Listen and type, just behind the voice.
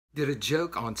Did a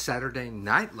joke on Saturday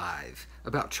Night Live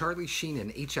about Charlie Sheen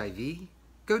and HIV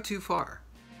go too far?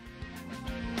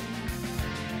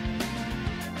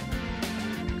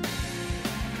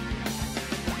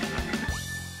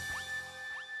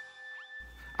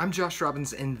 I'm Josh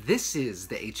Robbins, and this is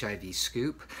the HIV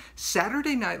Scoop.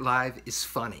 Saturday Night Live is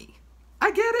funny.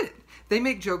 I get it. They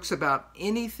make jokes about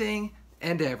anything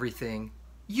and everything,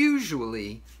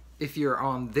 usually if you're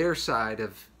on their side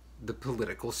of the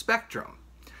political spectrum.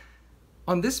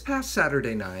 On this past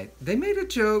Saturday night, they made a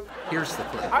joke. Here's the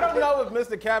clip. I don't know if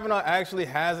Mr. Kavanaugh actually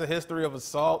has a history of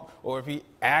assault or if he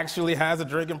actually has a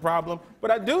drinking problem,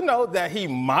 but I do know that he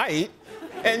might,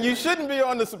 and you shouldn't be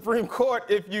on the Supreme Court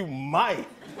if you might.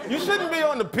 You shouldn't be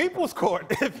on the People's Court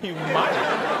if you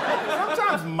might.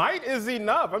 Sometimes might is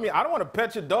enough. I mean, I don't want to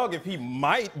pet your dog if he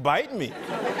might bite me.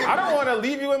 I don't want to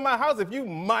leave you in my house if you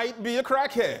might be a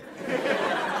crackhead.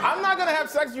 I'm not going to have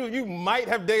sex with you if you might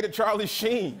have dated Charlie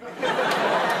Sheen.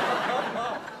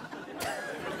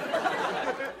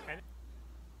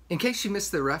 In case you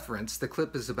missed the reference, the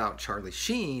clip is about Charlie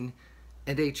Sheen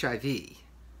and HIV,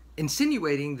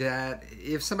 insinuating that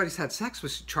if somebody's had sex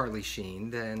with Charlie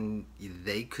Sheen, then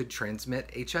they could transmit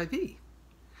HIV.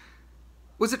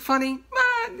 Was it funny?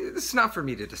 It's not for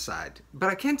me to decide, but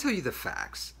I can tell you the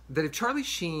facts, that if Charlie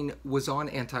Sheen was on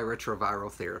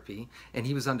antiretroviral therapy and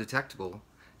he was undetectable,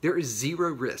 there is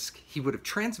zero risk he would have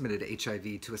transmitted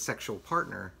HIV to a sexual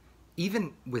partner,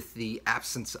 even with the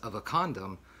absence of a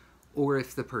condom, or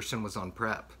if the person was on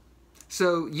PrEP.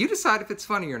 So you decide if it's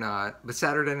funny or not, but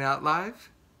Saturday Night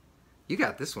Live, you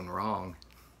got this one wrong.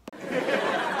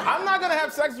 I'm not gonna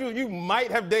have sex with you if you might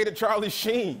have dated Charlie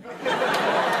Sheen.